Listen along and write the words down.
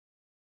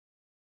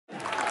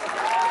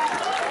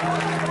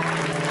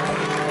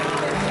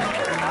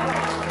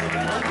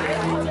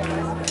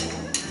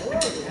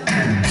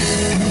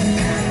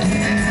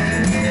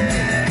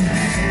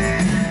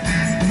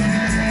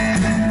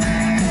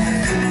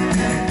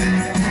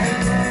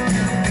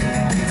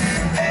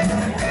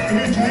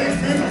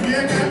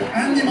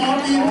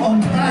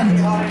Und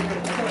Band.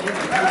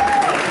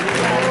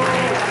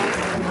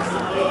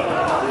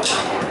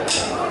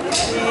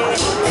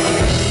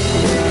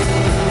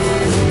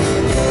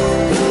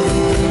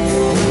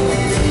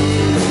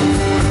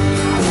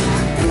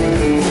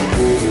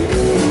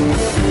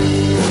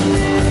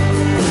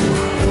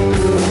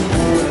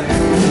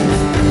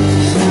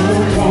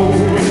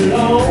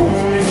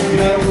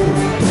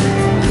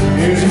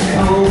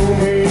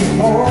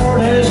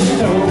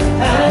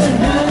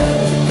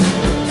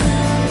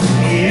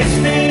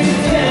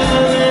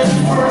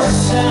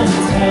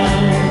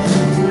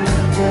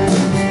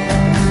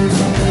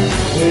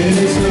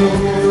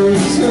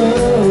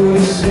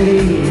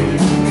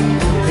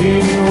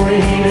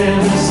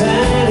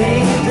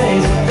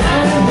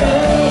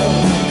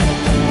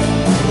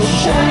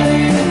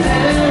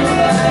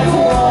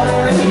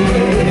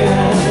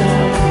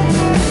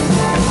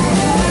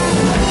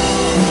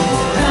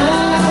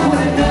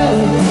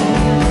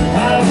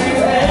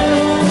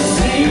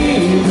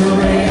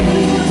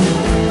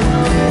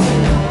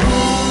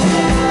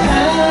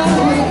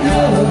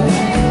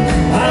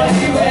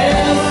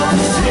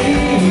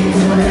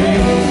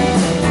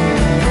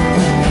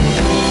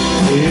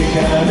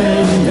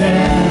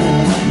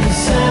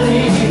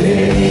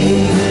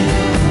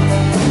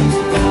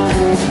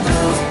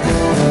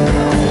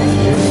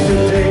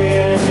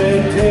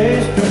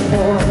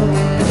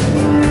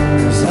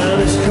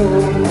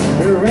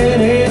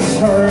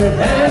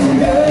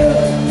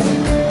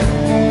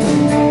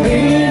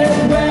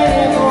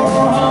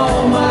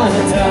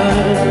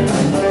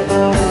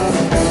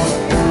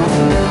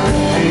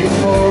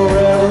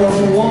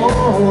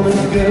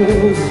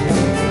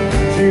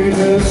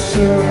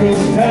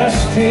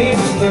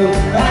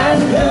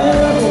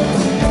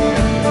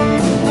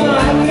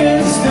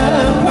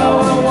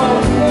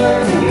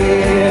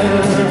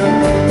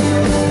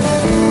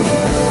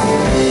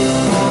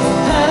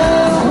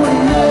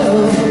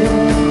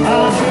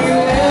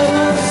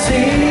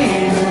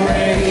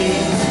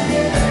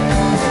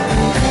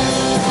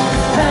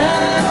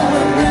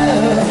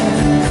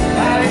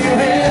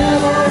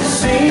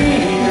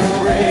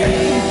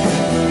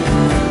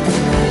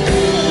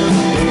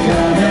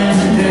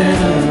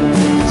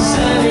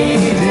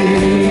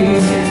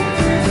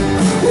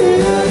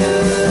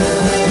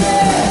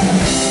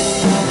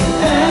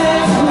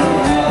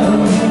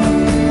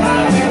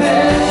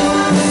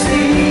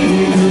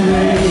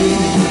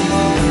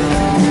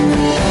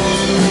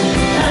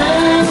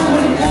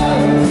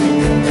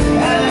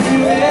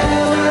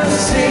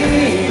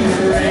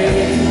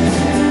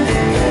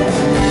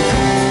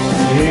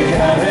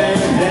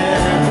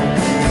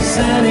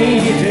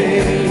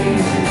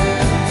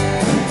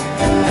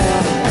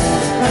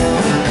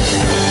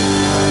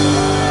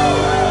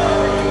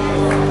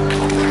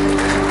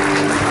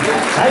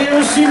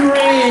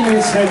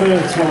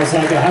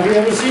 Have you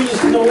ever seen the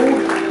snow?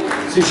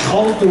 Es ist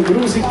kalt und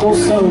grusig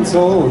draussen und so.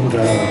 Und,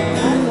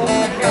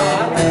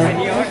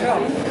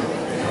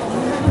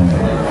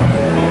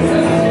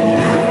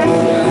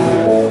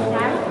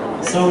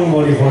 Song,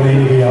 den ich vor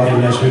einigen Jahren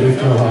in Nashville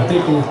aufgenommen habe,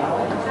 Titel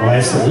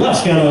heißt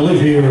Let's Gonna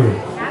Live Here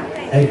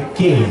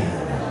Again.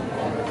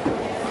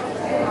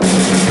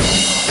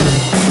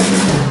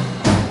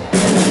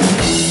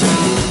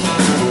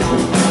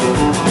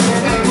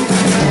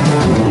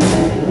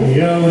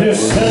 Yo, this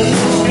sun's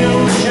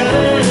still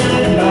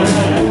shining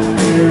like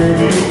here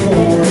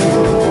before.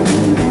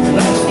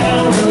 Let's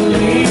gonna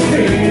leave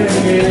here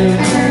again.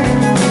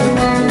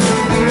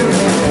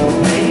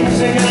 Things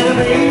are gonna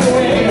be the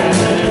way I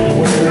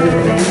were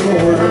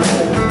before.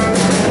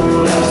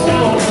 Let's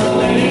gonna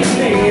leave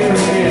here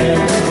again.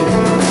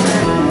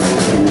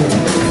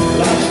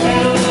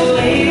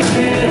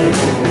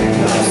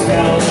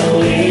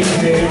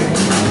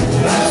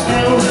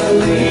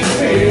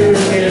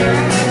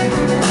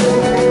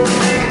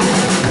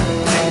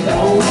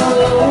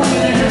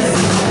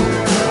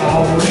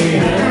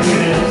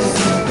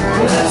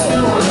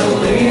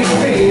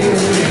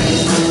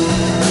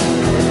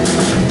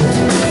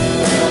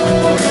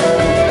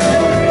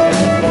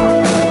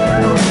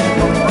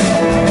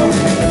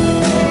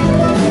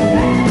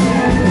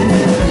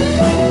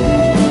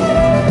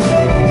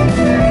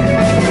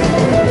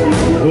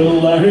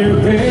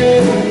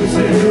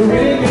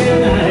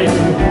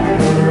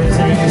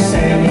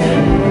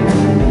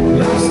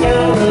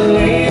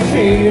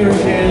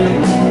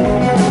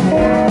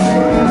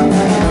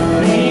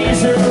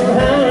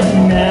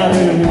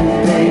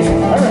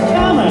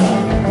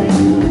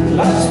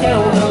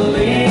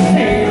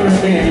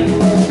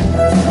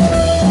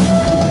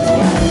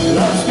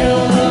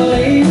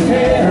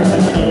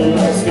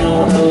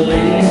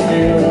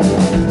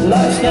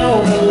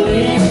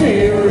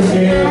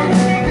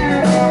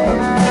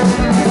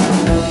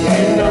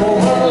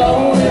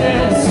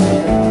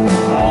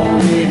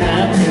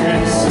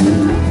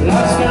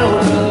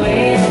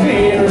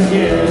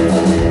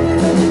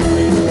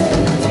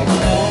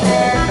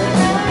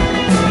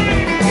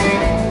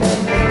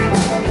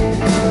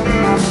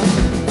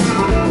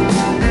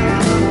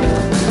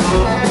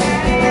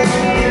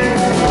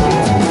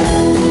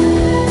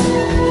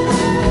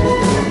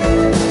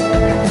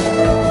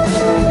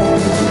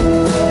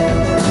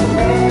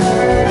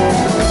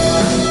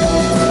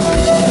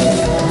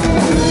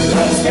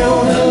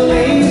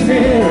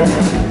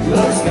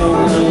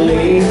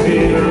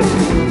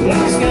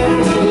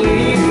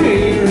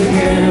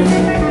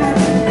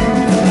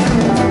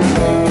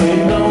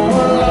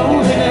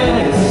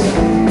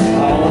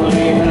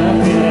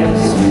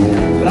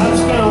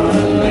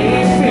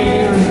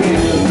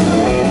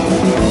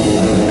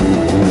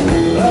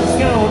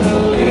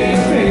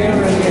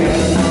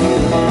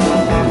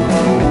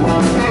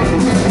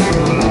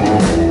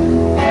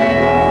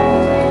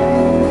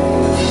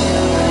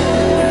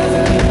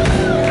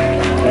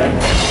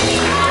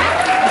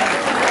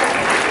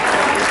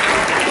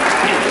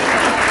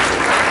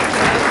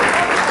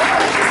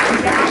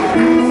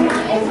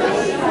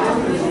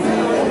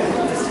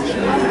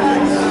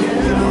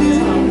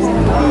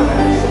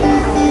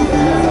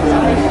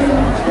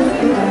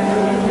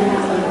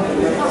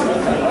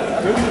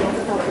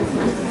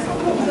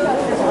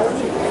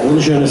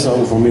 wunderschöner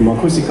Song von meinem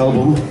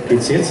Akustikalbum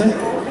gibt es jetzt.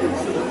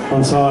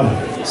 Und zwar ein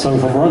Song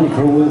von Ronnie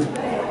Crowell.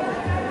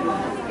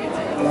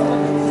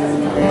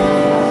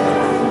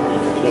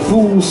 The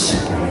Fools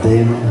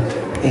Them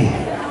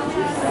Air.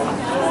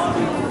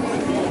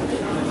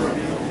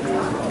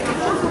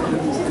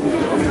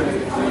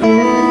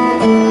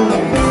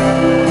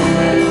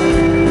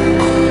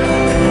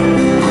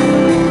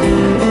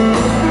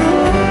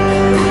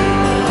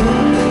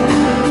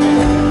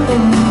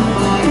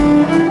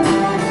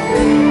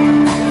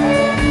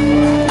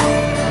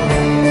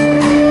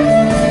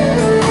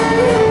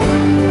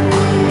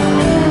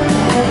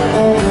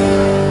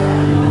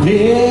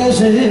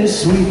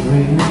 Sweet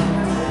dream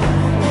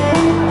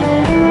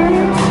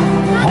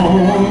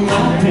on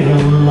my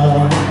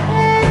pillow.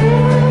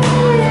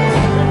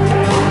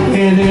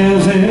 It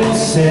is a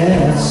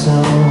sad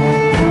song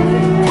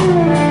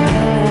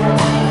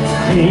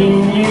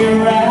in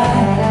your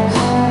eyes.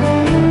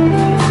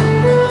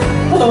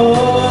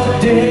 Oh,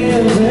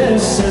 there's a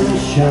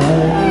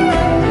sunshine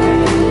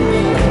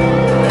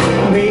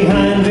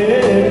behind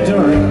the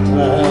dark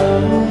cloud.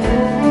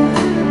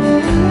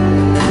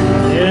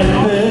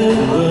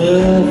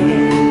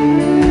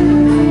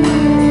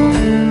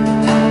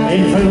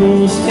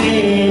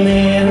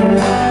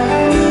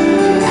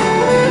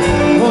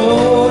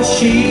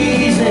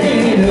 She's a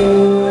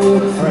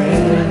good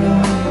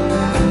friend.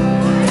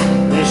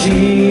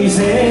 She's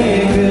a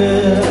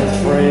good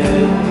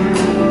friend.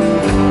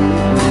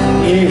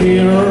 You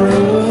hear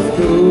her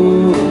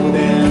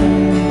golden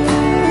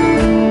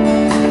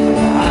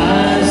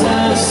eyes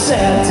of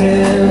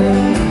satin.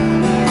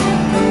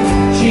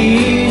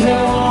 She's a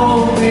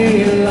won't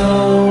be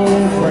long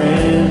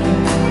friend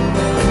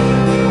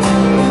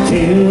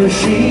till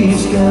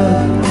she's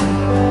gone.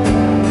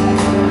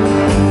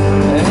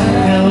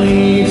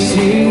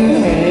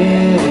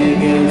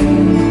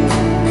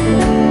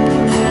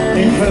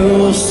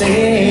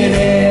 Stay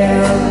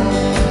there.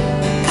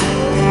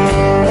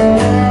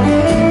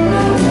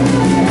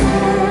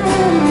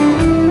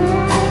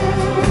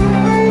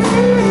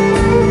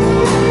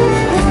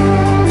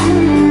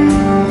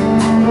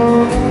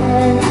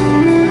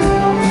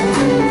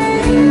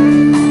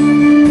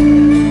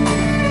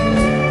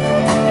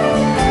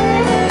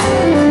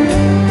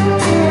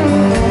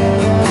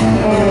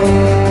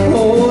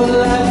 Oh,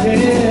 life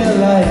is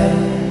life.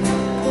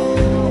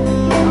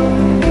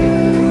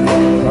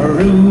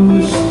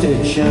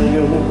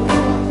 Jungle,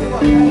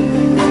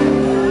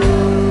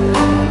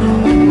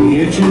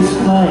 you're just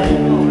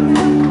flying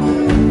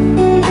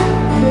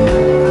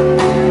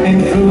and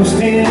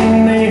coasting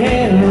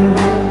in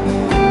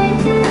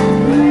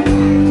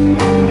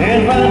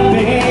and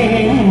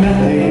vibing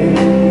nothing.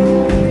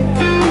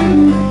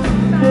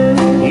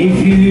 If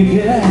you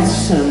got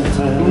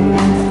something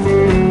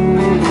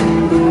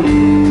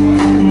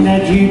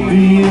that you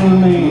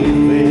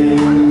believe in,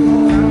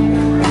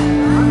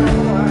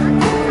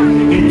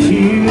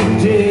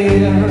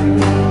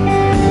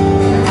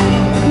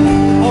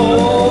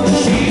 oh,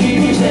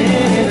 she's a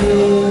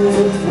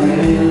good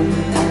friend.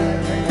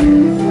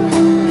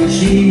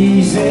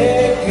 She's a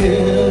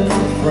good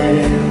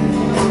friend.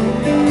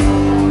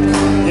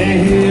 The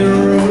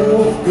hero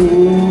of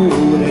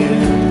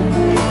golden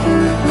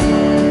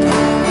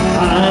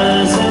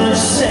eyes of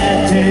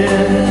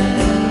satin.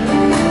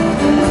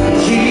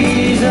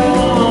 She's a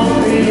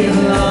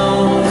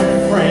won't-be-long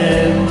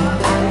friend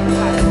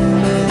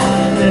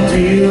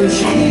until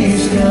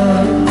she's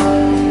gone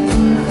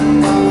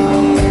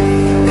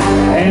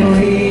and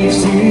leaves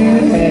you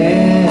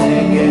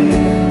hanging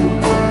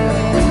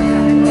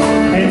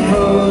and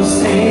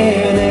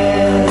posting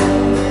there.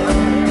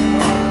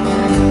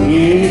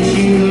 Yeah,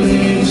 she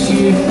leaves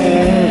you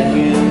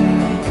hanging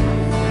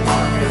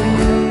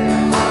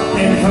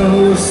and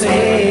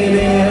posting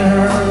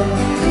there.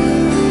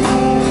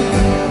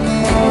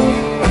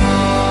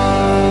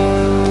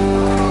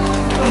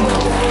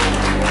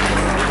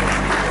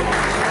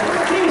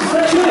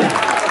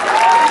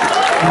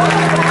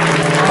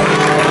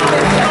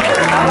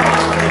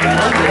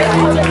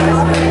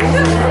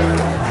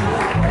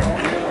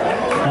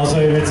 Also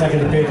ich würde sagen,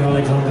 der Peter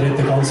Alexander hat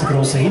einen ganz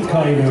grossen Hit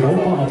gehabt in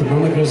Europa, aber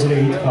noch einen größeren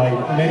Hit gehabt in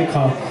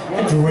Amerika.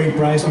 Hat Ray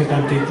Price mit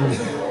einem Titel.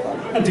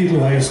 Der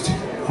Titel heißt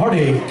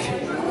Heartache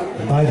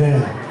by the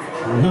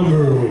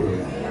Number.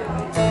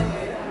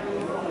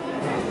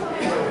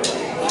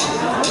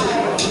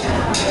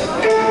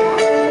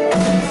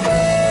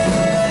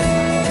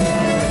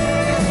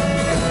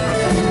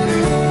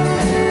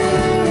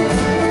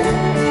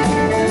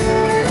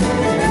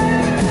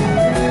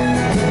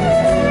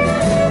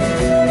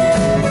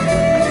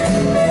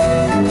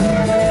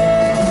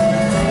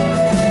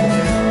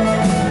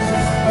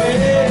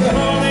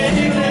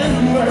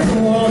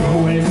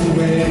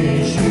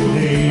 When she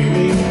leave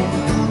me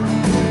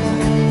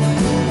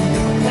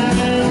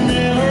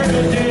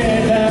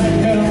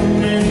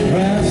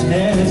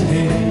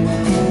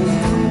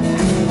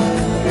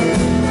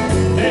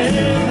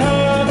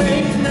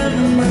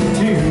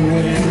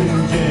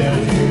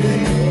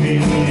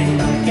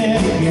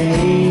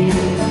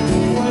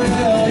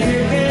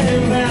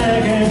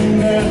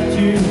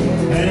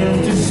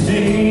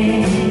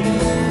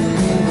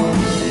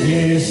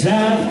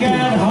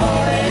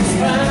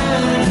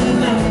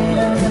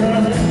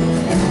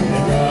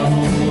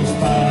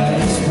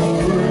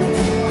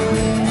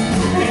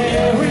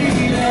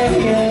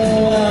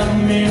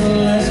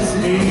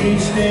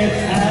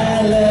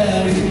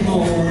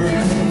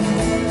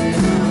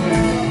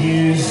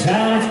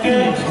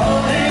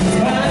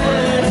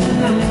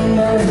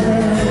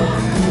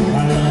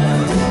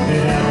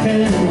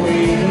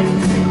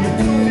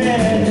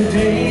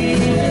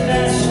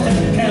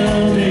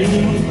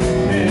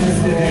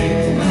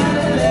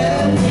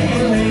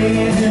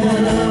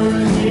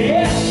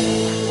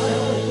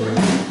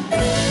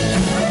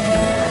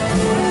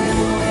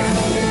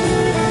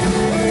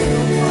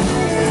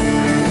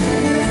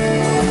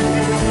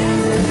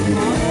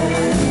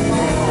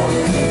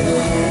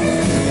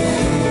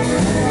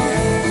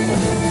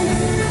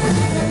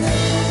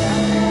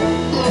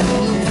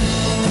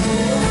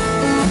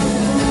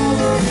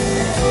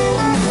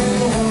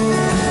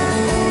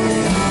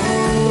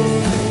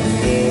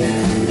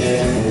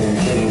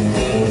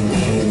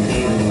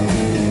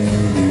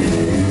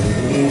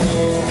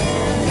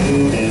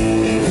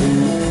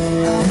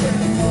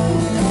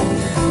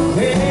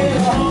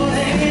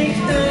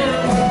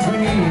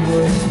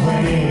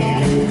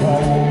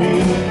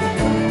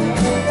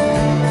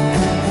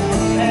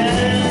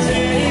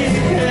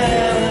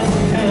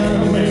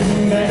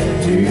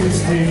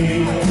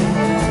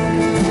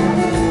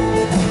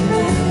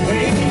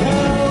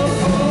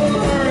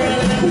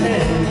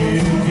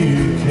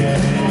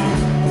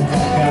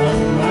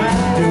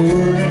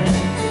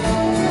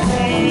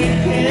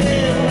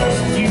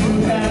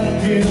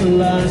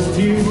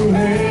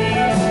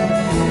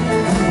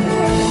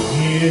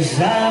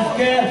I've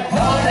got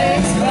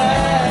heartaches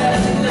by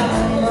the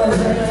number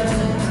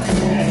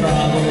and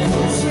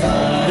problems by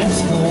the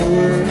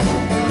score.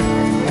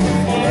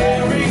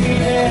 Every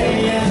day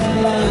I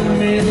love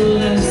me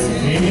less,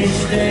 each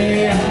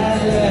day I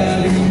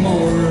love you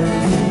more.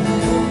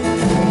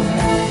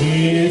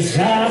 Yes,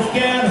 I've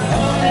got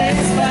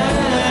heartaches by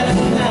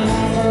the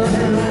number,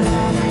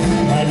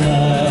 I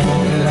love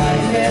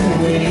like that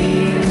way.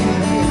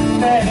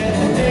 Bad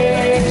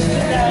days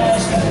that I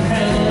start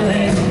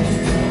counting,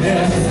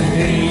 that's the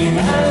day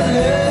my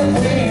love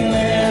will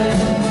end.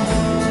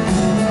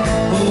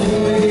 Oh,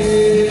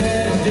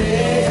 yeah, the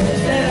day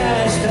that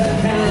I start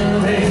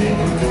counting,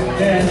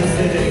 that's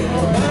the day my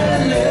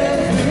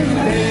love will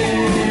end.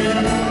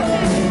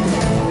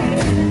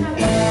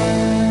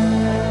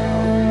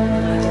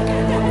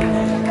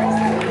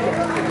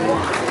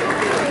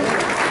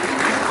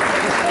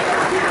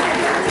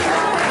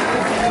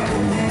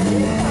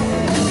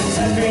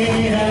 Set me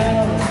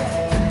out,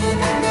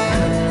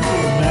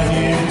 back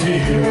into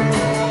you.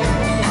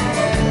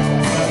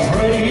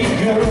 Pretty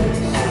girls,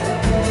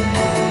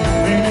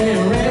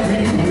 they're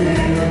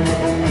everywhere.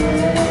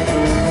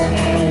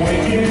 And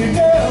where you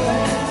go,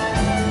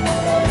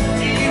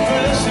 keep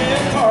us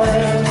apart.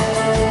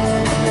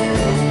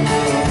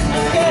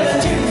 I've got a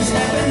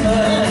two-step in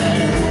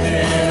mind,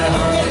 and a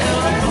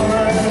honky-tonk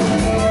heart.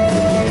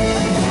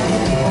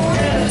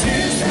 Got a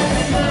two-step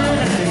in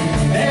mind,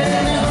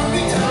 and a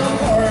honky-tonk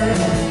heart.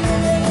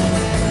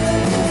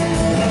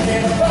 I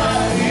get a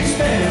 5-week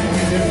spend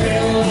with a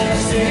feel like a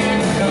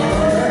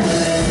cigar.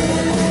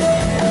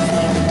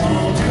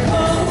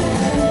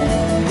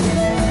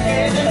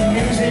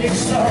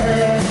 Start.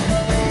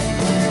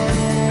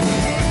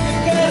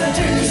 Got a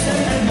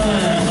two-step in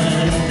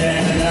mind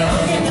and a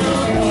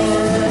honky-tonk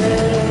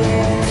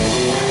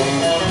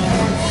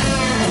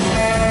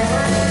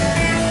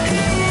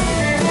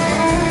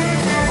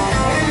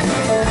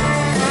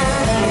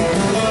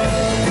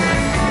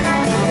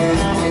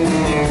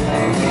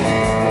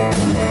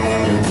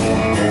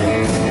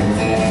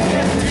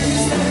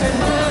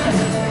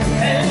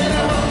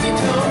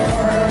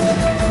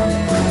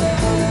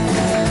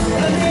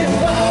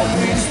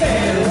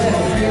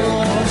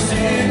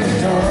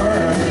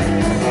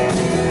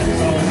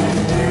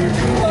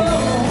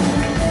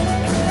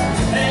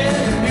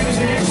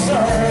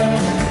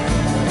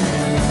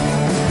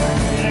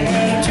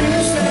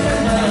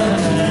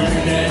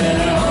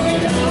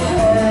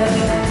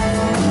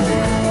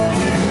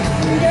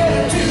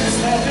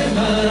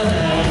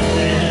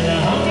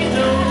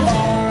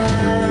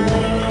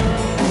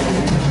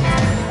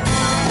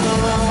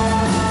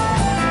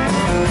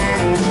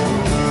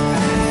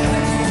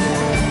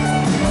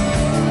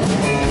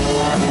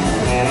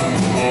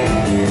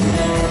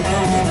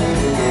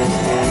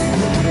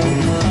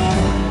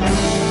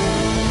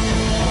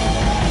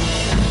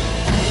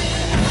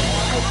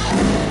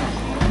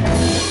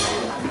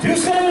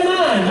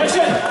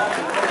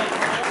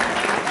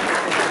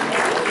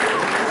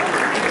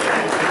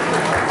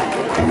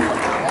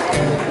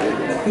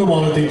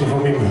normale titel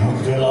van mijn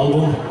actuele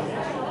album.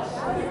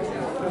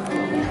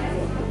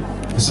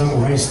 De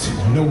song heet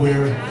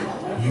Nowhere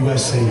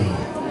USA.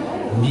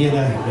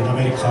 Niene in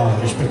Amerika,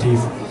 respectief.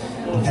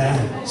 Der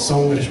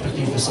Song,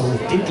 respectief de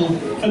songtitel.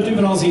 Könnt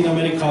überall sein in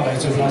Amerika, weil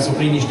es überall so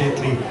kleine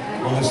Städtchen,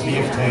 wo es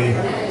Licht haben.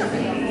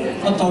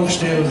 Eine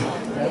Tankstelle,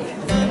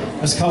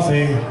 ein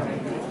Café,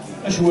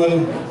 eine Schule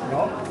und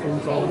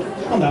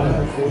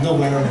eben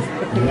Nowhere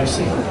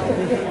USA.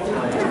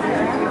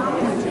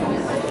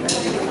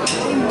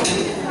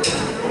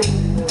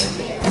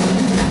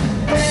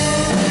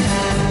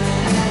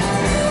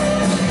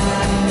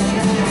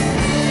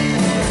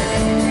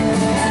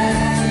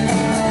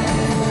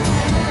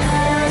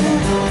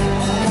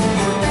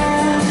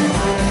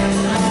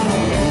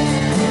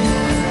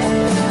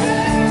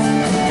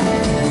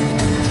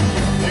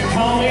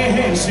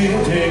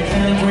 City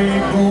country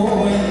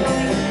boy,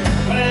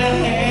 but I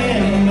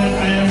am the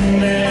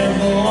family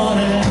boy.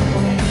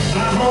 I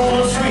hold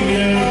a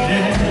sweeter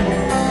than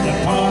the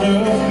part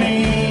of me.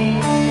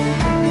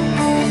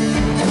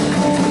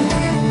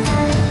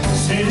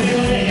 City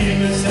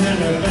limits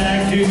and a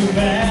back to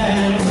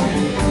back,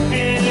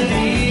 in the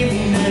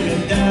evening and a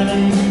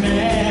diamond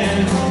man.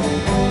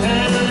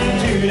 Down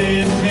to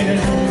this pit,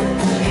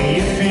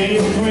 you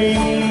feel free.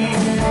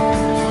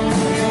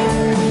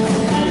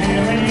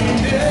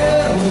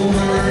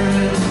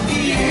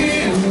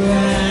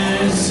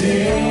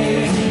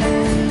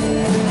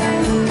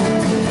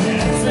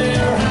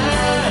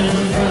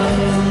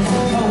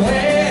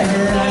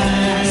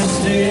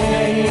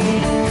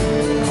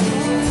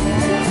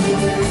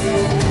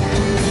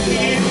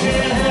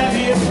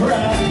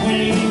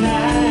 When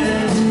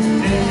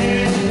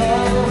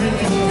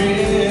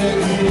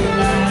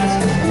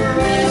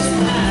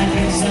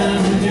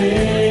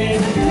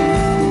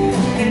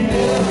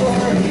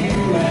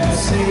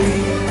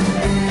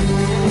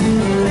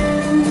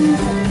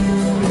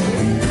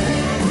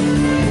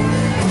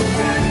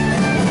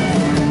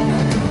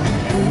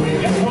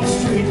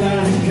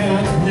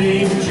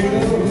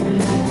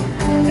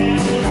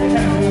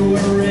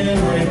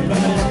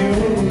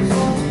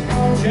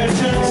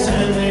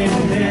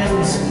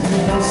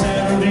dance on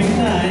Saturday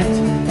night.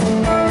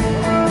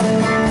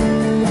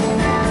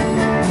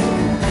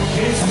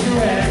 Kids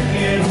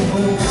cracking,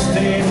 folks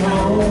staying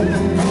home,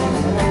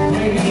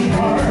 playing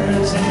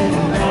cards and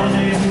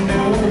running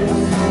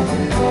nose.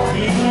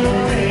 Even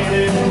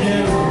faded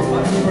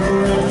never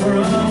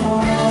from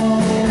home.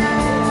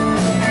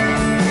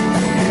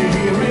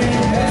 Here in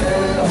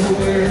the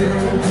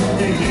world,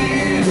 the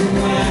hero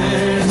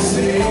might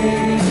say,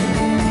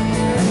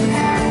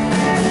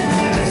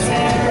 that's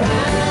where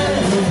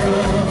I'm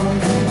from,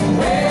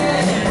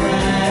 where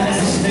I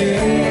stay.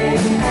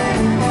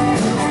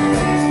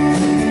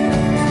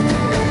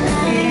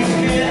 You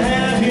can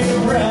have your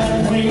bright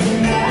clean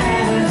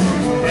night,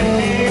 and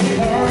big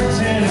hearts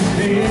and a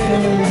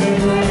filled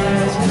with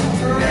lies.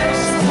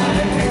 Next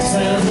time it's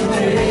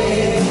someday,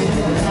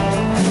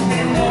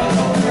 and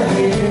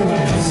whatever you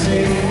might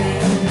say.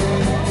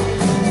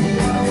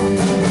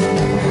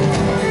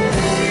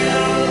 You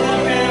don't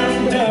look and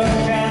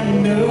duck and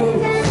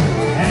nose,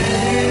 and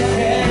you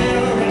can't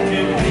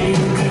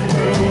recognize the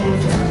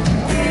pros.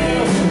 You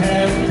don't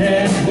have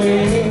that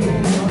way,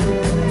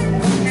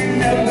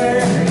 never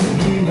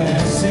you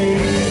might say.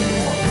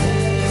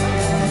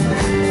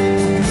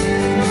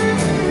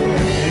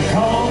 They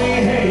call me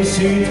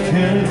hayseed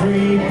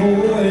country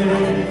boy,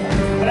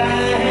 but I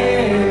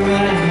ain't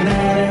right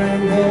now there,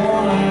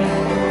 boy.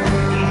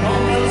 I'm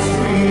on the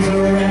streets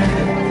around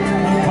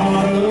a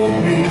part of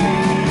me.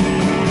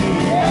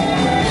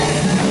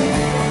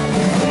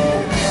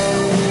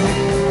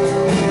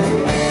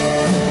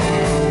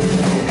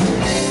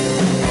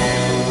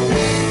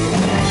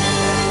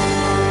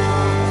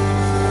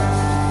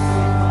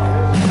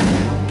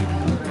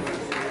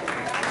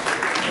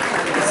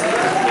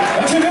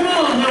 Also, come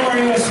on, now are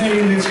you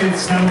saying this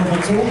jetzt Damen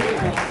dazu?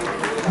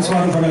 Das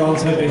war von der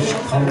ganzen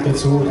bekannten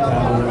Zug,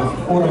 der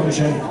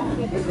Orange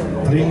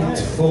bringt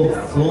von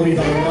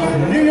Florida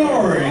nach New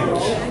York.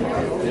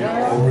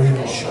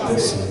 Orange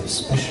Busswil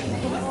Special.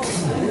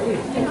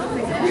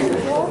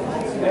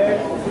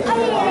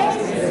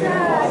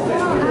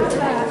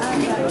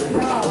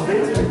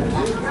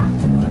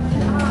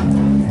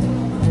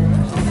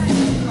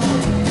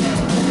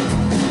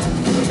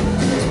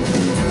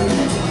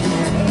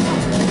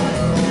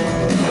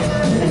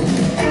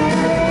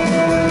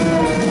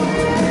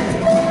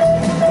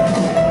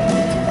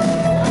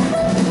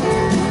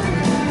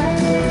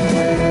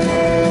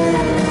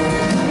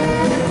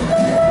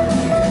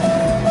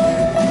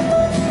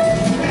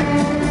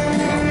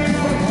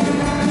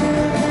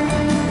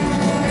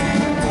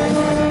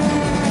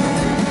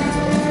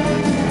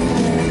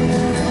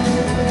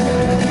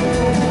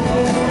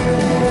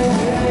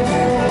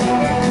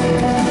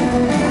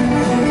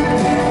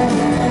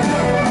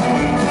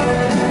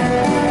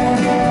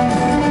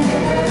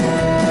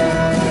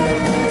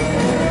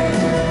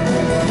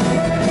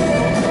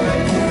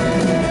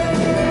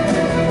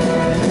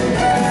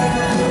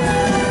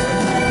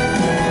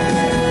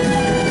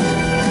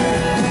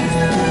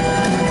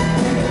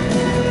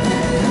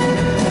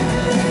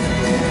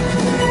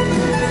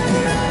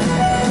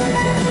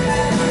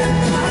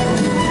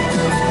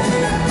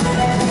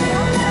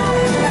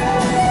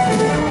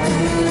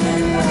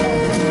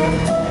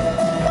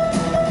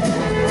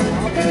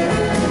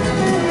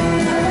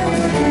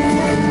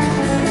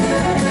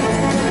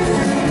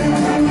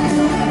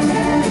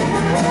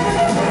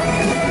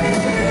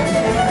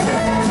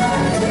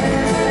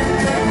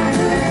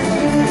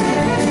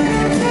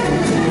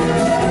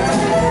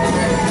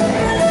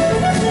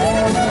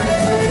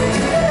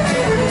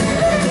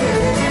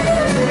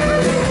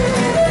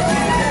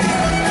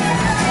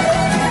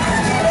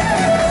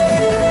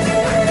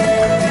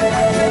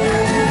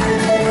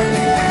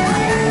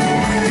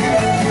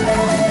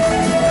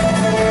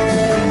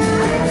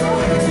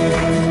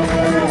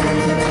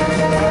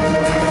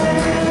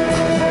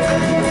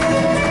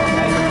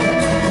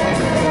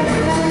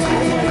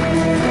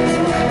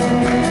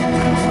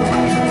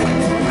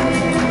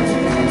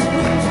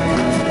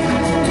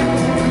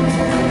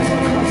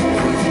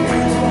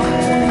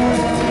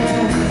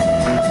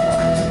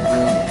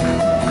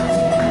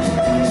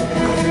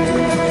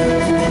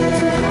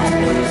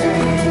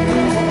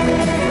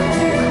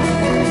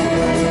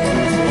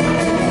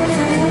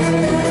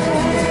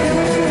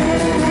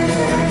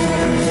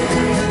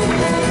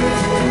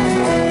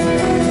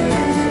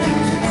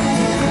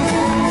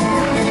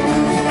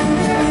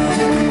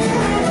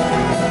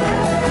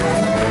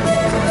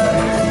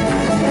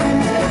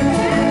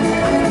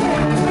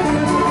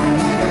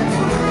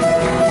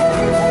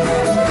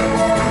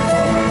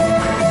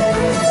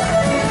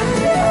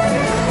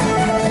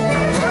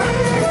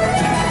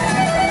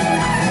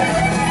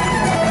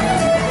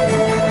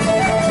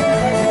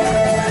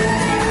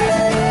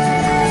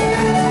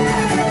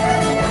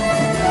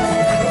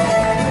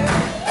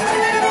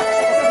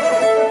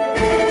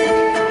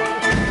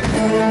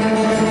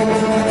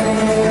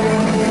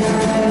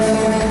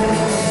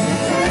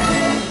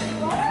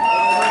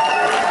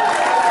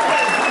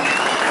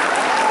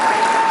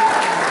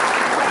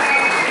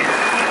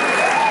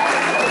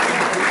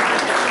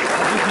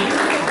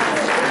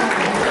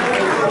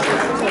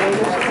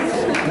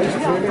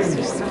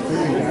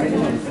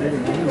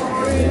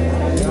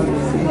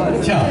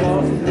 Tja,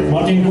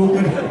 Martin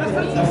Cooper,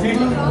 der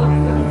Fiddle,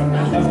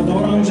 der von der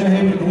Orange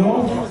haben wir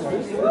genommen.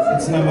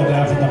 Jetzt nehmen wir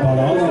den von der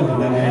Banane, oder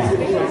nein,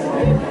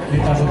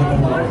 nicht den von der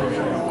Banane.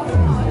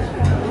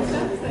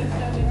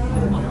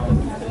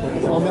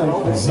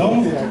 So.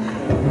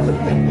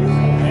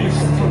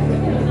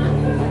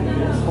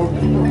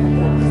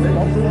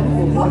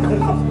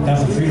 Der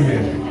von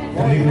Feuerwehr,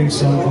 der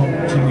Lieblingssong von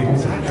Jimmy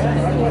Hoffa.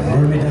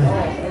 Burn me down.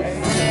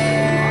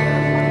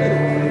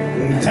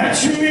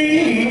 Touch me,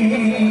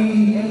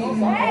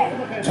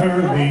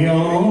 turn me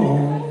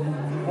on,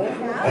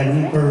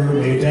 and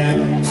burn me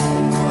down.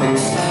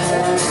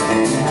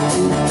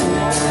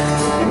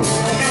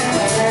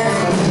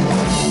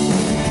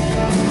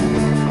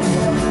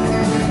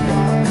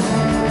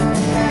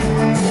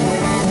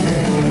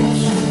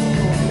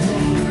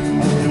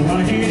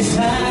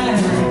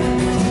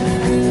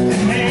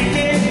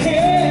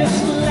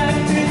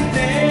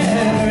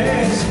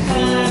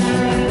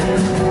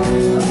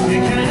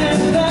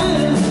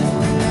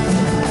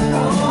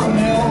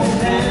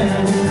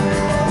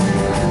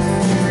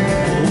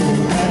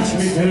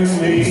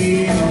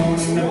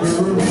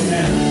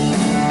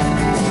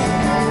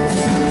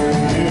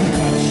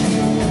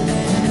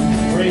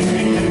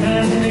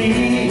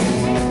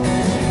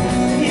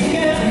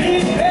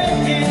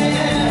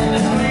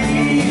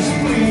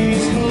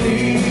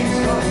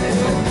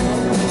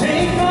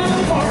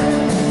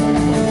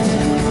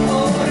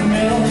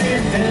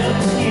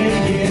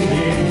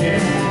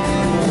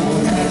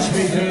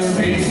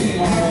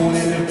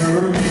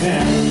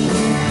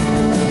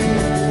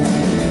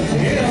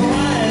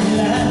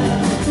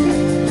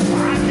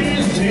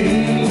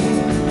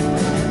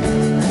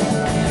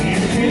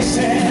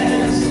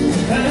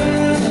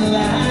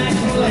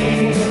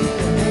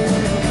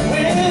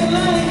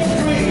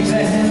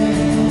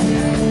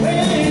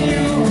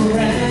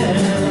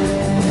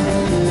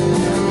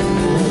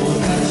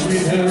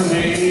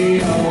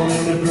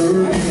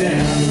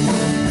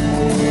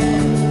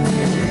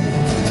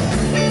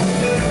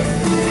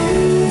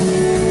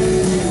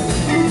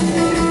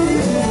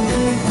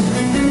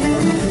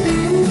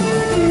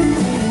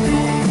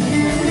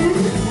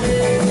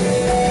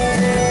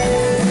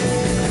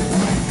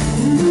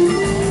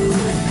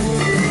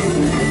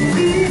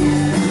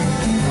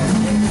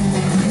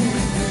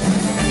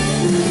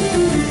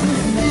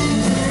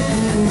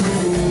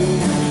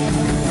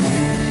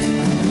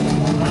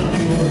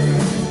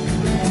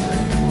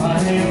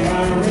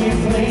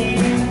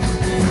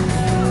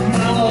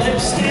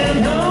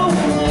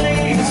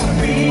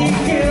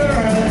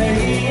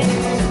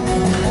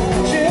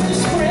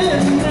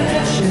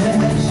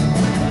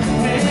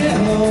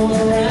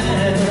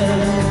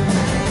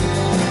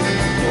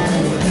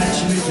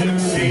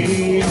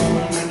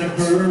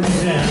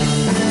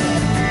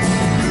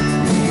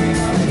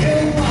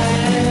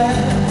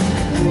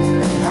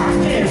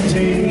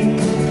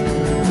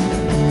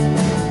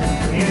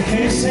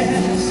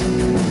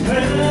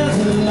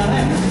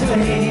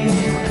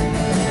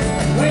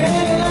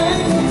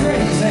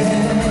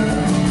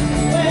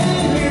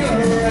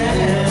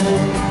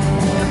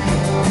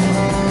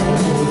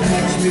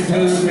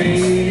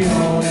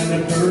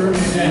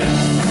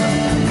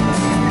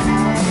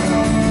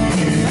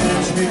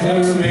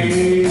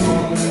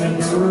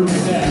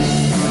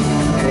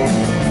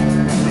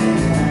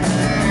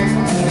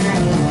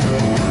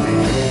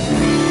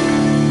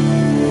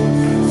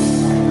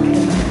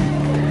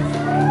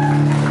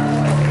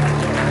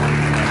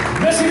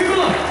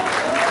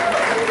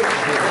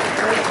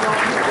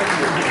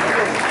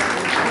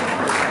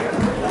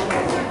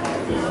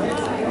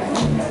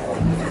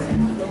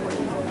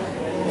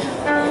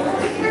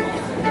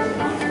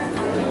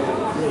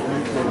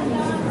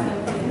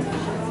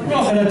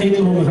 Der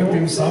Titel, den wir heute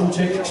beim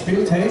Soundcheck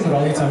gespielt haben, für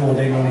alle zusammen,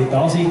 die noch nicht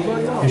da sind,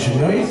 ist er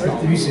neu, für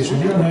uns ist er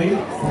nicht neu.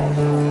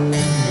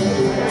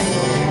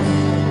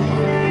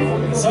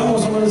 Sagen wir,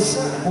 um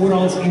ein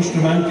uraltes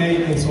Instrument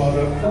geht, und zwar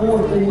eine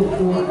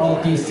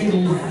uralte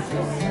Fiddle.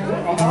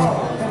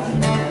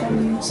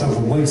 So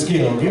from one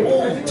skill, the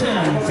old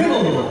time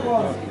fiddle.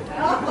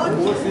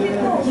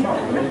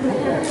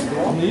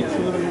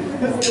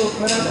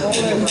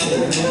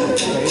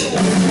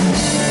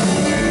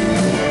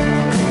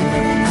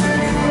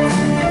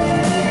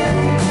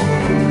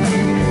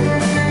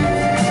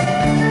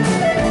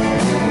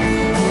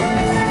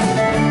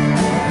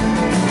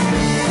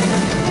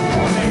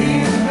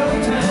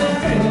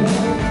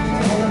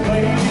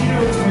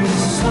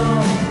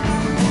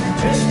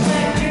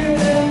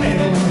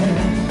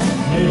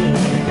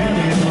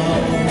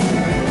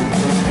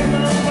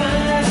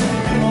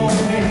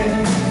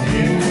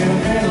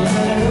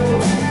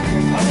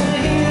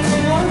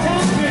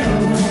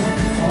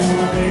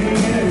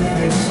 Yeah.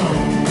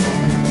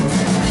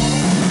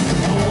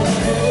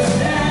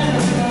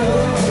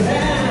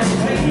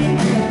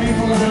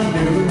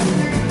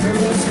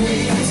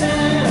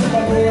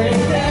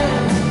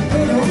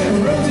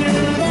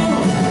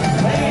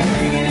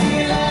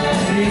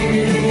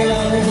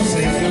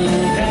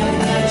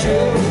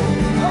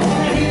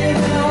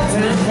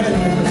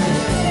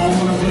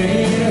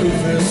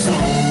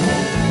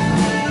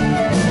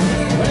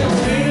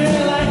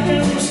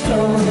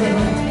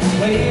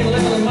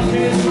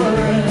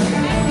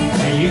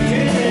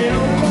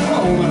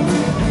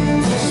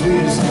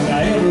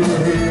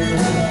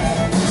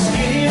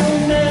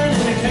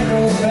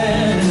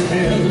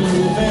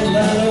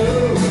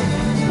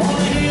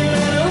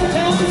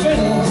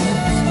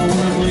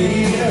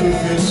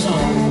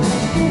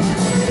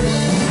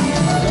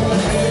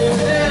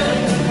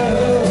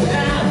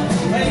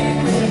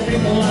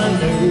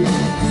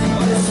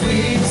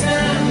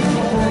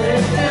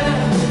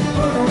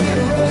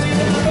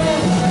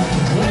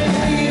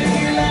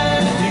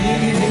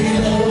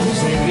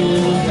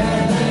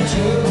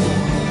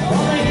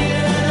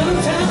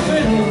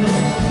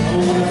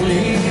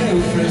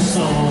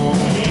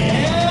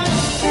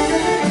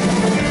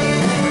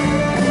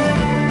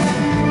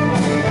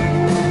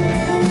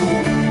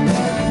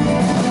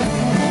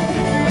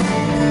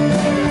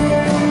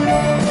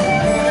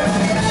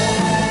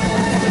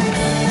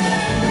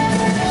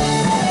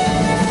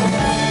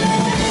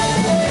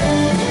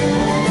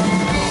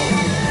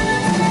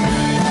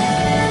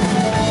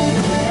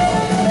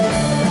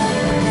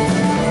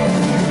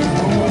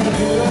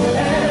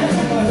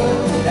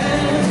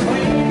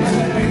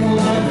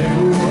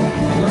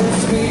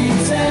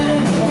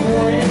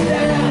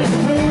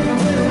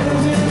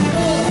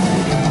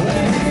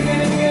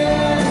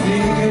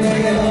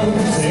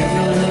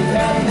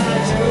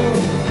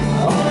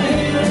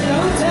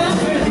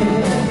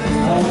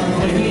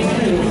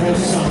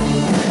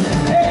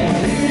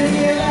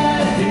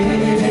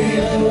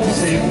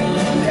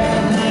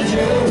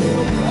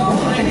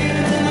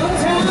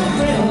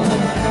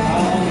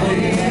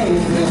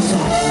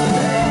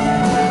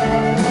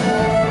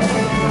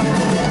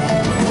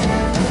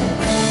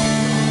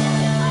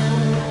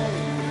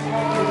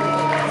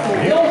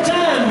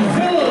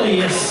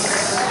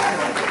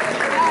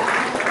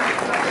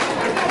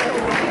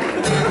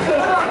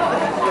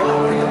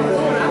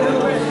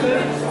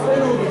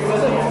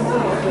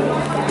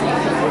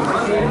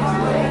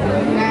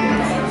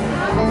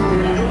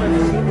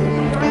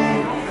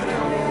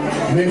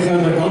 Wir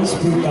kommen ganz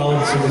brutal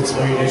zu den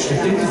zwei letzten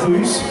Titeln von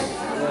uns.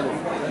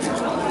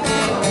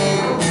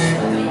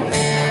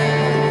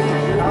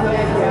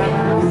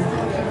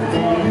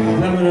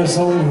 Nehmen wir einen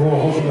Song, der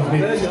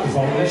hoffentlich nicht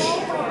gefallen ist.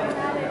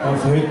 Aber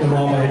für heute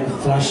Abend hat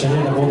die Flasche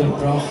nicht an Boden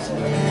gebracht.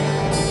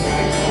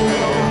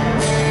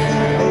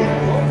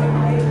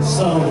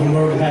 Song von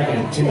Merle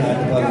Haggard, Tonight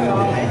the Bottom of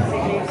the Head.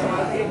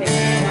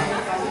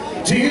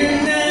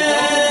 Tonight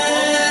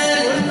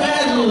the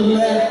battle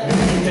let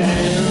me down.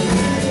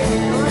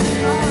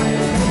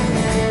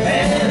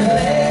 And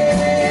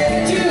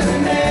let your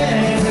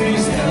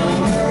memories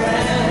come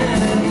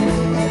around.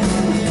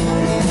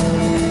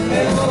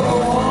 And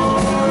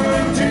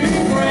one, two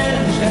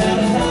friends that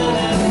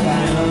I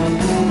found.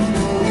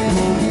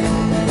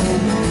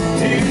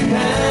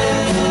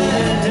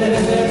 Tonight the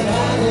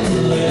battle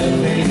let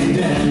me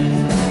down.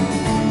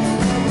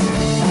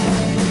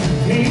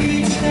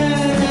 Each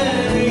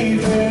night we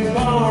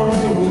borrow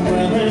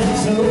when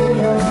it's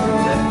over.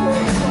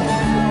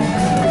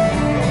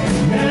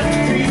 Not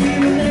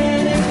feeling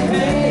any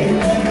pain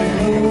like a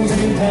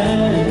closing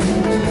time.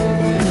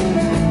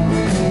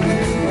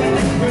 And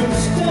the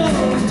boots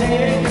don't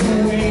take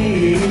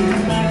away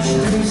much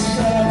to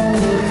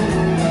suffer.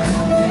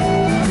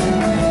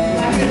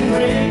 I can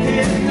break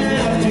it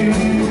now to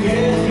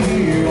get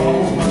you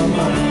off my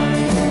mind.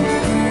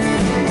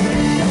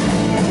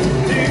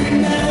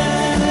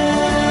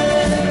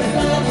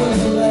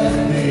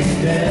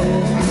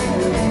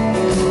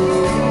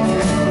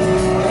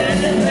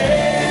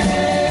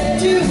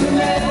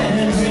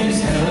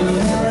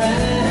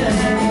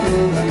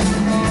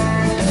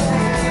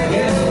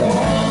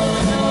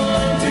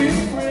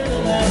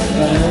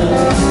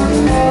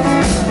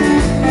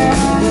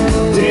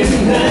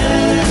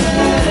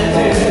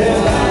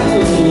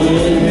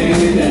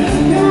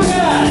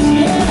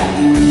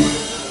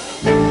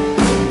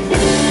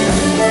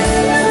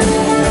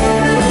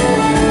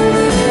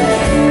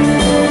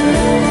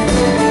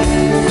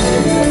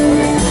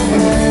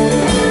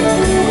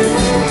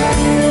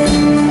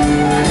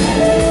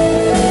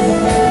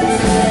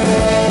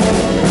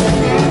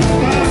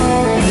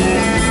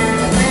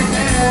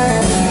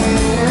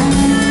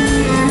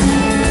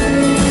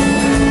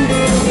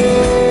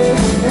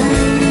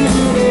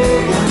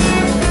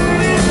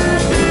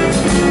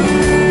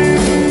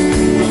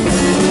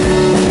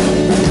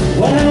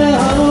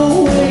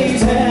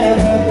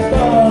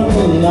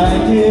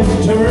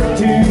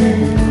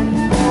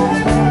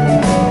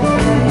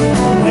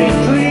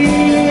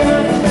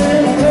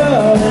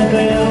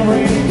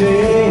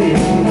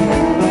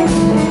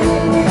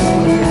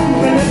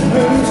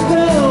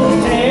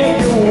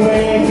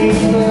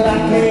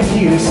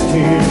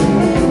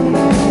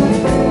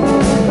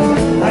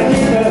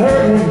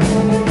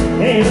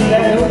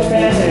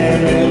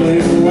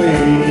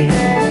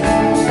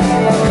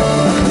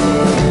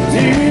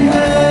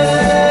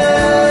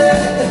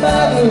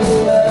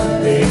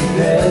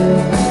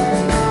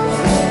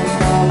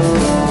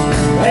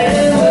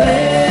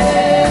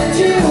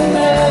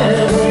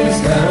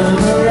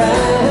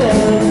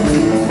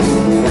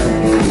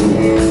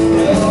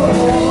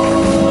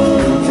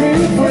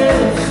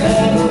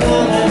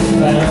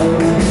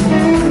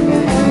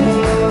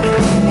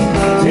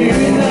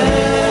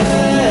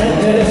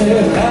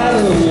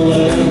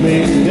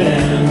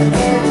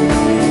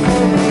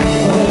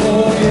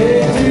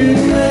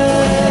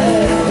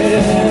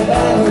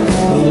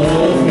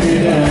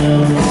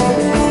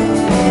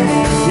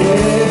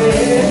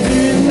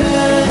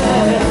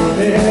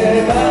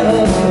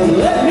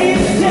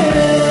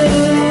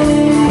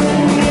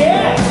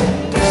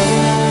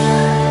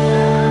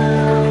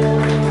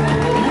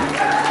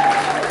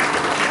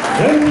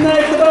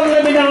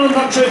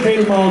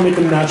 Mit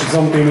dem nächsten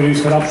Song können wir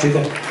uns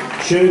verabschieden.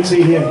 Schön zu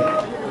hier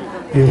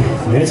in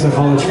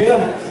Mehrzweckhalle zu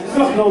spielen. Ich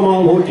möchte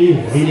nochmal heute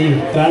meine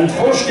Band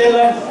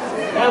vorstellen.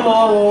 Ein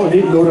Mann, der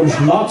nicht nur am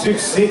Schlagzeug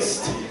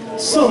sitzt,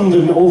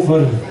 sondern auch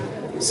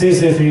sehr,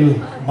 sehr viel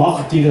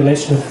macht in den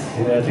letzten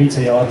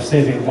 13 Jahren.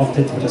 Sehr viel gemacht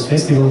hat für das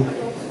Festival.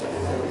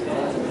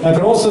 Einen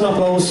grossen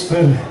Applaus für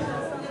den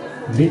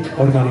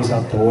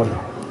Mitorganisator,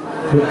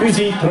 für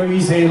unsere treue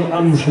Seele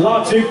am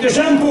Schlagzeug, der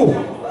Shampoo.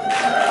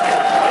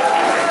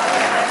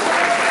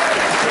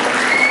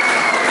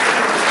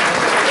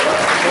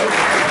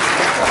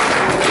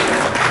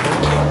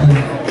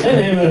 Dann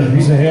haben wir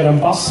unseren Herrn am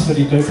Bass für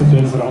die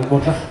Töpfertöne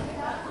verantwortlich.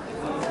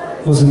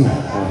 Aus der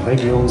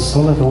Region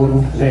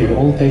Solothurn. Nein,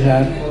 Olten ist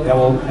er.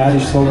 Jawohl, er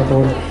ist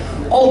Solothurn.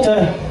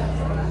 Olten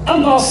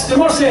am Bass, der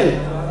Marcel.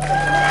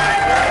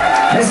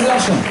 Herzlich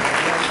willkommen.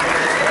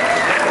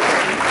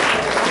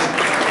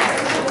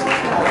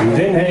 Und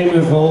dann haben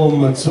wir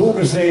vom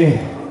Zugersee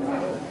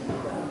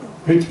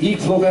heute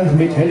eingeflogen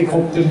mit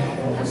Helikopter.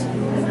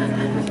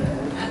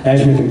 Er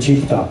ist mit dem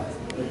Jeep da.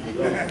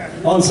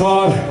 Und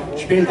zwar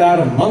spielt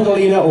er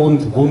Mandoline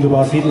und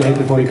wunderbar Fiddle, habt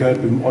ihr vorhin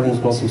gehört beim Orange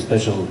Blossom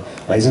Special.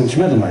 Ladies and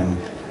Gentlemen,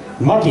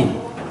 Martin.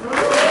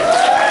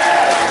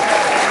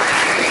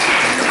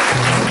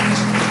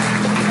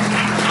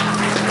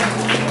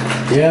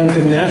 Ja, und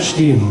der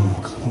nächste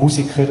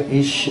Musiker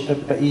ist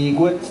etwa in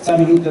gut 10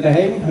 Minuten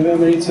daheim, wenn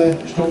wir jetzt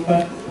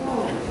stoppen.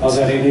 Also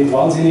er ist nicht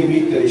wahnsinnig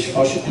weit, er ist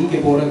fast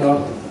eingeboren da.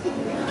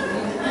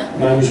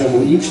 Manchmal schon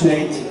mal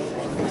eingeschneit.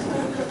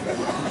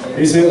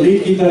 Unser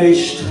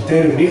Leadgitarrist,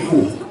 der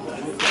Michu.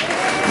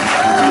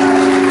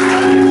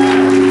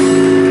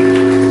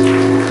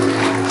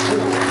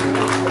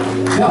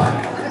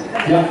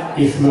 Ja,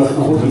 ich möchte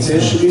noch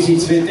zuerst unsere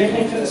zwei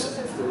Techniker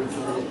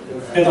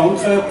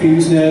bedanken bei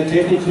unseren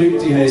Technikleuten.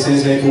 Die haben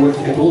sehr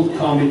gute Geduld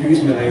gehabt mit uns.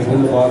 Wir haben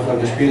wunderbar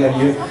spielen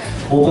hier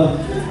oben.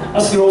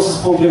 Ein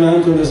grosses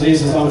Kompliment und ein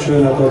riesiges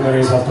Dankeschön an die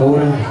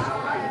Organisatoren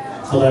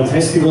von diesem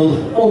Festival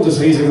und ein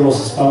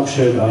riesengroßes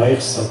Dankeschön an euch,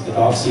 dass ihr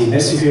da seid.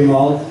 Merci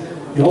vielmals.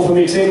 Ich hoffe,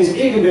 wir sehen uns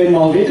irgendwann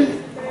mal wieder.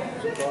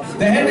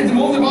 Der Herr mit dem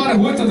wunderbaren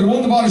Hut und der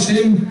wunderbaren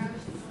Stimme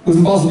aus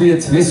dem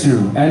Baselbiet, Mr.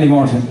 Andy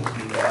Martin.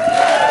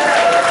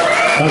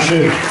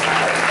 Dankeschön.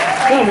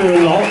 Ja, wir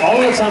wünschen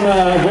allen zusammen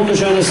einen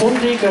wunderschönen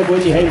Sonntag, eine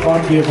gute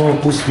Heimfahrt hier von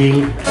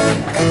Busswil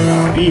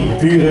bei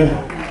Büren.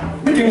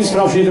 Wir tun uns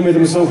verabschieden mit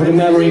dem Song von den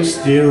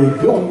Mavericks, There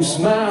Goes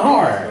My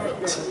Heart.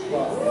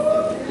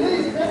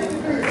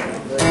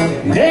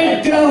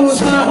 There goes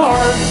my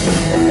heart,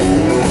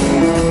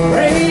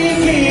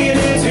 breaking in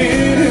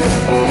two.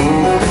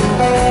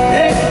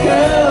 There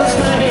goes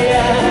my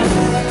heart,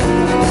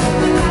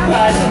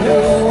 I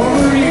know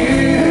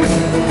you.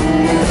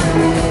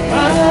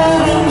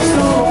 I'm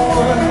so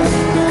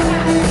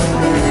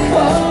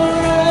for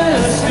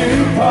us to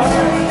part.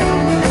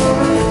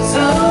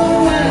 So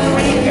when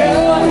we go,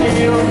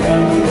 here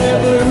come the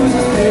blues,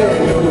 there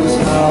goes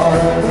my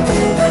heart.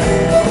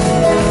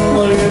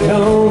 Well, you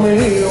told me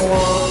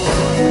once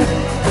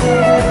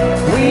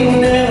we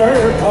never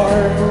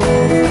part,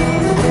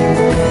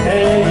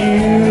 and you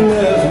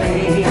love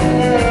me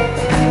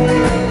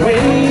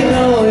with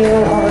all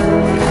your heart.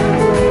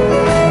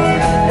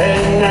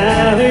 And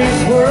now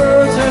these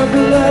words of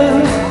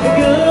love are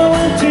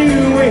going to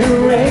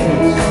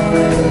erase.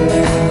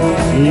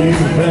 You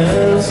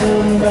found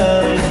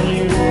somebody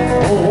new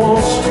who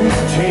wants to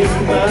take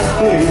my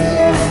place.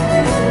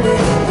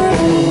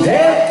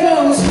 There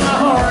goes my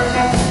heart,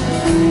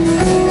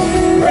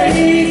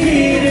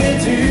 breaking in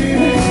two.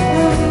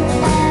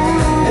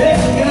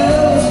 There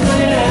goes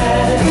my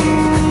eyes,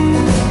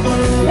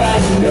 I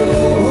know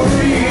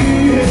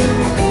you.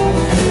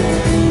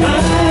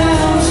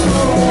 I'm so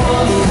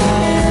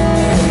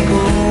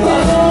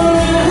for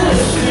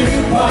us to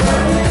part.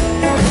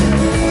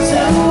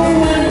 So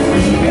when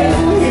we go,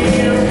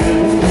 here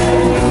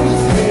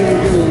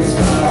goes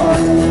my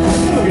heart.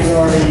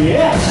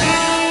 Yeah.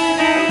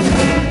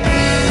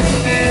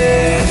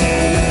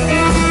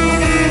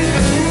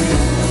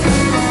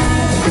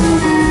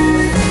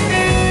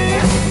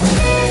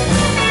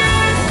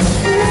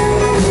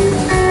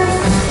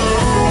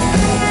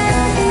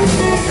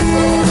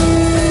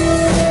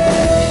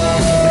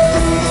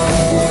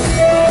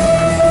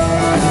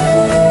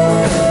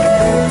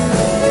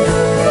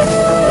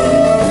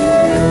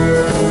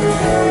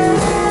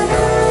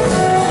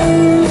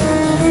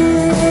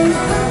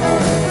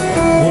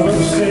 Well,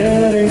 I'm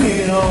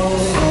setting on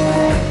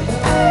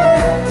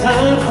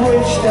time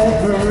quench that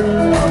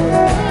burn.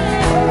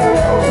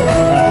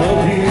 I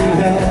hope you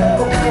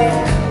have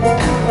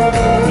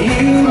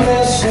you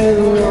lesson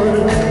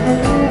learned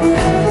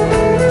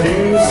to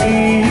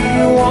see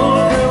you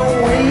walk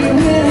away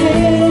with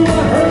him.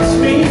 Hurts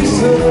me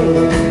so.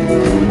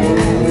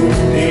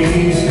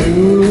 He's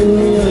who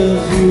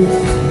loves you,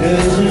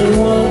 doesn't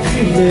want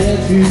to let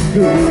you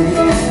go.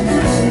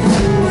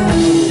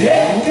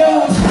 There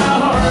goes my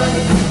heart,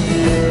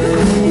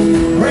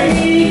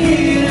 breaking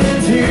in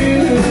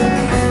two.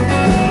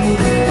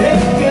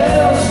 There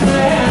goes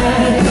my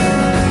eyes,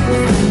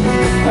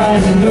 I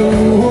know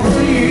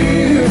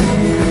you.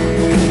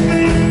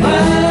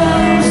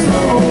 I'm so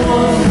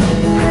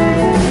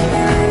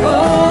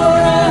for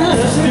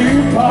us to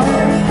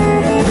part.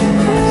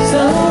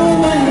 So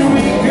when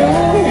we go,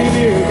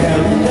 here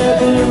come the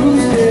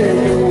blues. There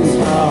goes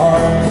my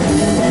heart.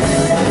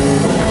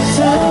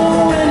 So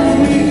when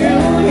we go,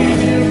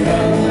 here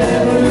come the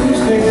blues.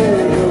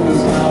 There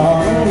goes my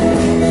heart.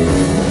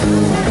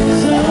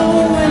 So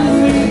when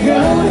we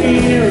go,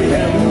 here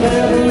come the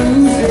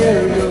blues.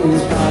 There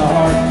goes my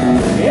heart.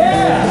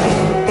 Yeah!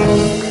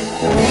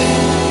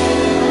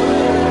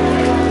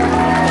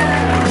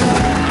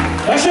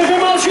 Dankeschön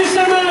vielmals, tschüss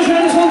zusammen,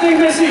 schönes Sonntag,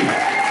 merci.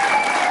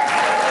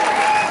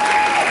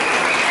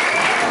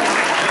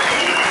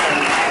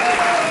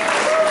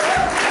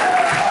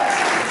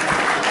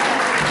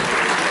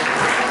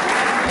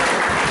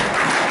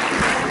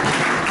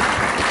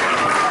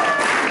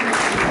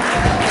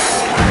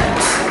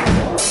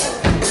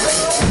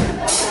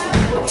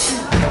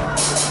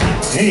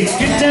 Hey,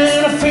 get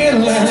down the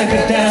fiddle and I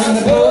get down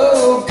the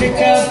bow. Kick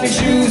off my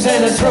shoes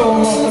and I throw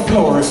them off the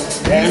floor.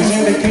 Dance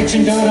in the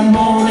kitchen till the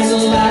morning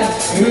light.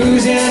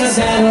 Who's in a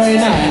Saturday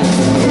night?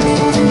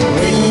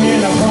 Waiting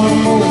in a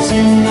front row and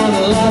sitting on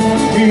the lot.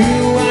 You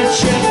are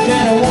chef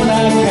and a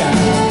one-eyed cat.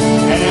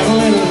 And have a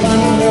little fun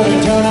till the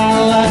turn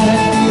out light.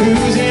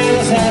 Who's in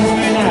a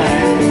Saturday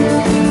night?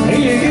 Hey,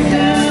 you get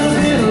down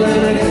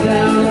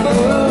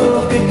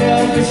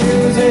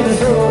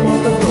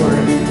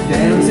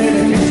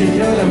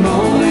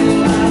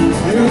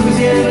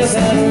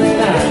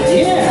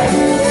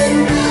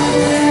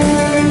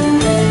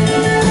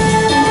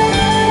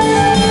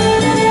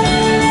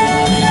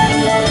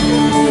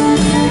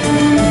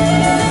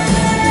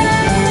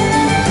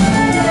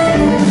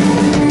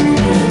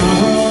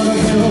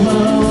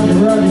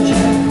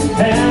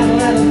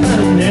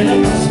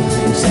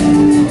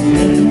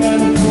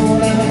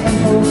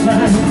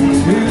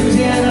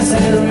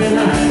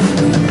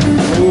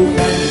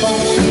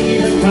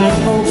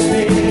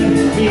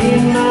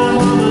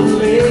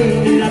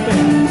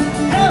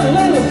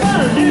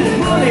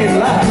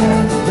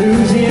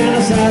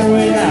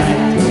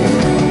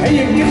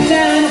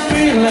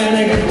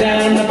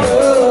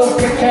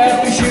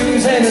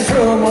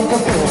walk the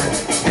floor.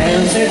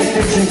 Dance in the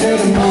kitchen till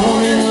the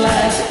morning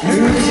light.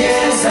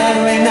 Louisiana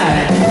Saturday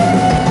night.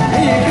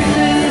 Hey, you get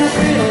down the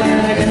fiddle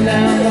and I get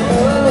down the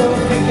floor.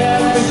 Pick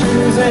out my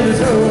shoes and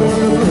throw on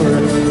the floor.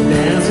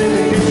 Dance in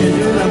the kitchen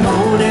till the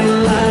morning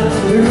light.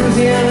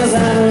 Louisiana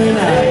Saturday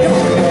night. Come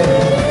on, go.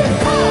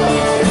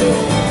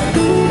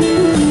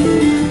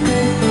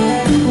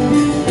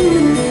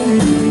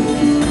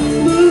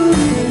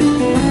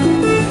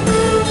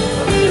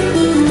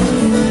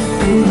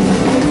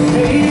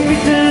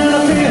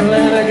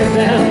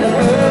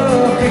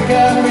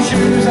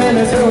 Shoes and I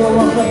throw them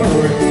off the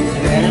floor.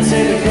 Dance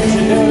in the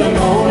kitchen till the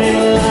morning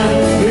light.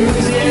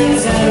 Louisiana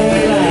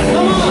Saturday night.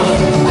 Come on!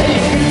 I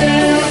get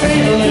down the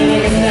fiddle and I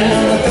get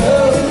down the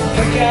floor.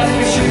 Pick out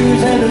my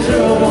shoes and I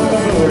throw them off the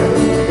floor.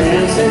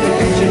 Dance in the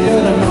kitchen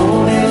till the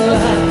morning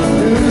light.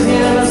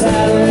 Louisiana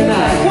Saturday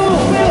night. Come on,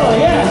 fiddle,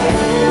 yeah!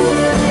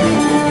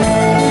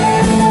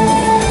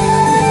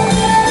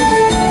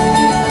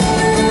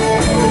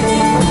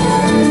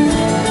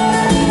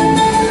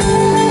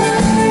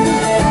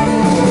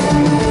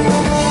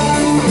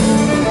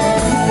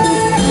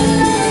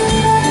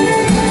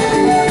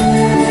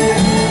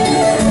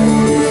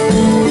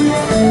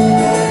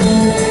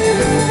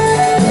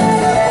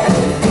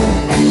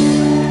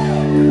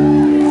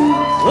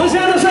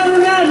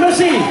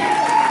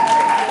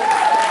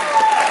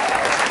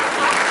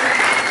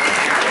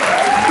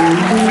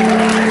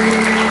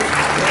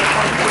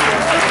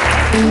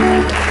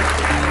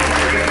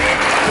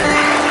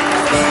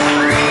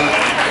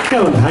 Ja,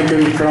 und heute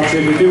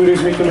verabschieden wir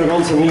uns mit einem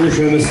ganz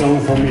wunderschönen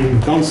Song von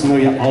meinem ganz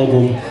neuen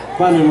Album.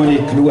 Wenn man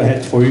nicht genug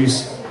hat von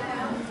uns,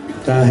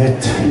 der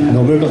hat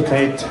noch die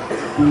Möglichkeit,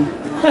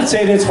 eine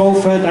CD zu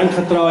kaufen.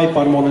 Denkt dran, in ein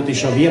paar Monaten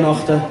ist schon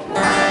Weihnachten.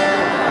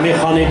 Man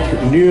kann nicht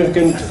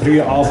genügend früh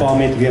anfangen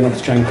mit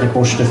Weihnachtsgeschenken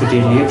posten für die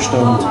Liebsten.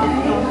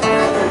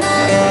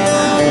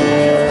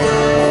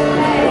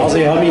 Also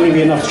ich habe meine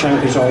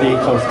Weihnachtsgeschenke schon alle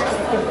gekauft.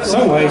 Der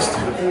Song heisst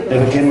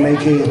Never Can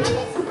Make It,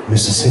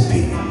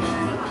 Mississippi.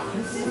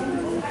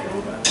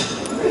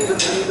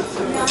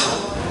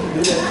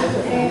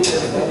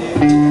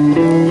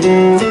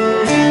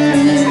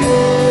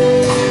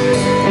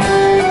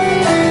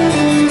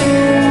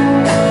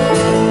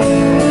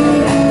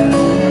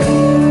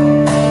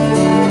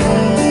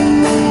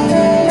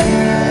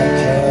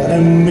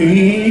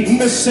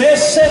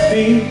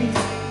 Mississippi,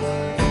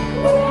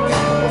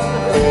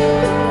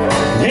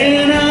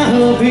 then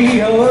I'll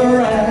be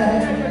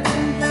alright.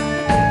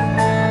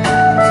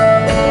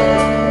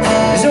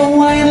 The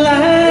white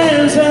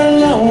lines are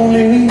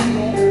lonely,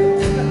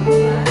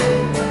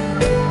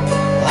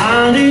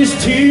 and it's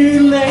too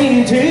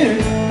late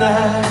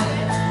tonight.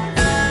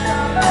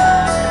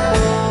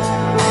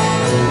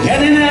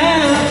 Getting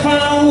out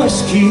for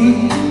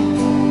whiskey,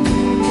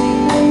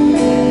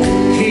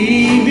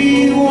 keep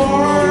me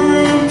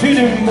warm to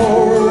the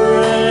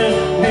morning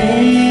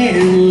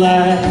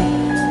light,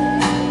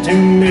 to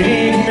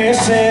make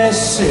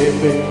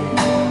Mississippi,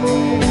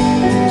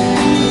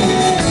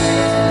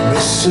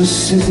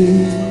 Mississippi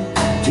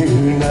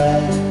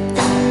tonight.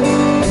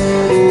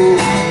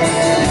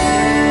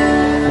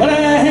 Well,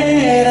 I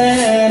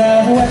headed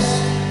out west,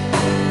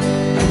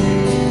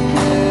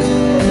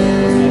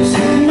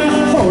 seek my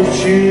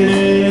fortune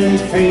and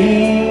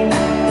fame.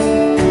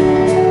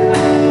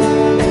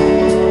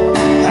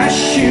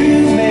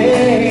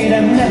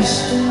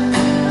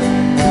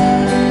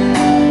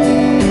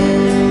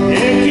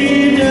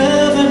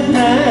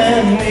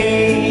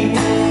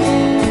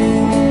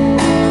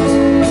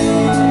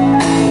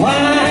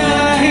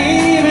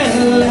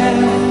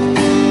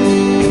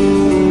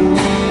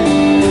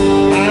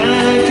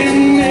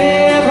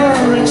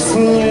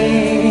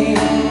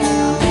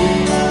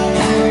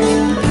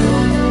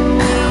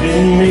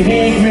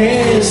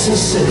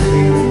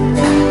 Mississippi,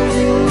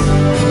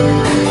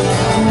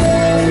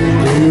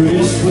 through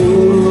this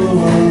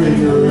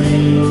pouring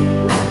rain,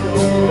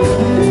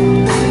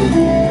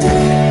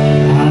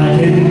 I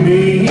can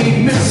meet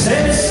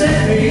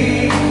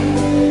Mississippi,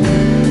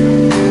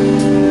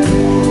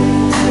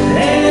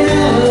 then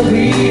I'll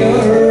be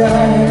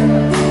alright.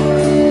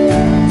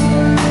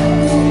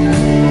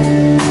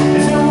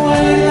 There's no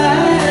white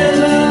lines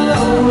are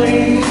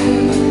lonely,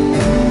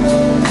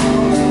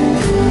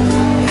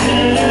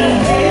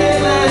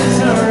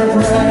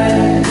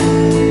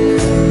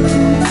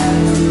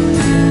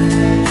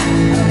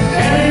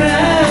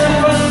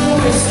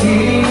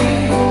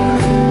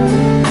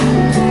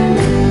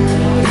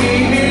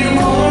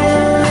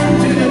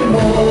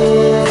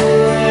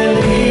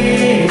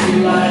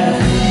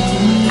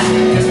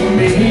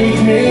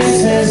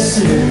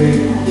 Mississippi,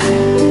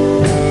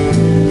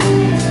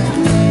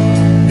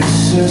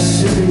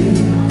 Mississippi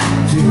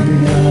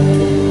tonight.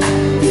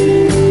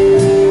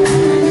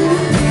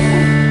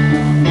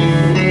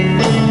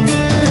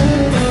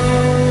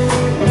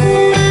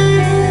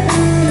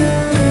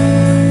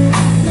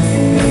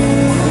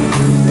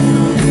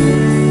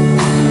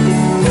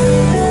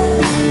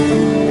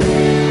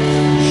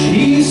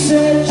 She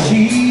said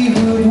she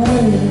would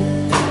win,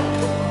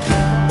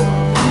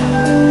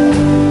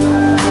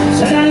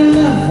 said our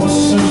love was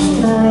so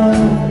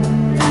strong.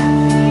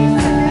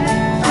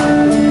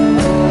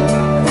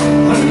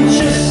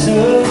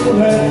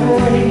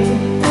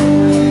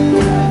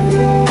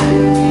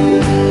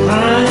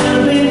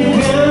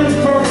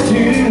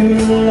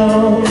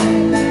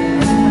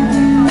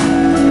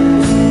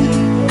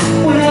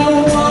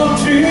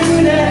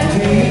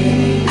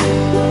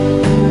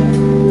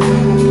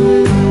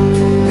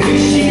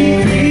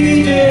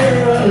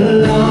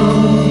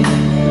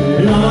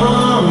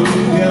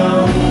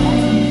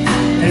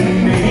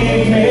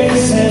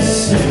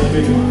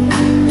 Scheidegger.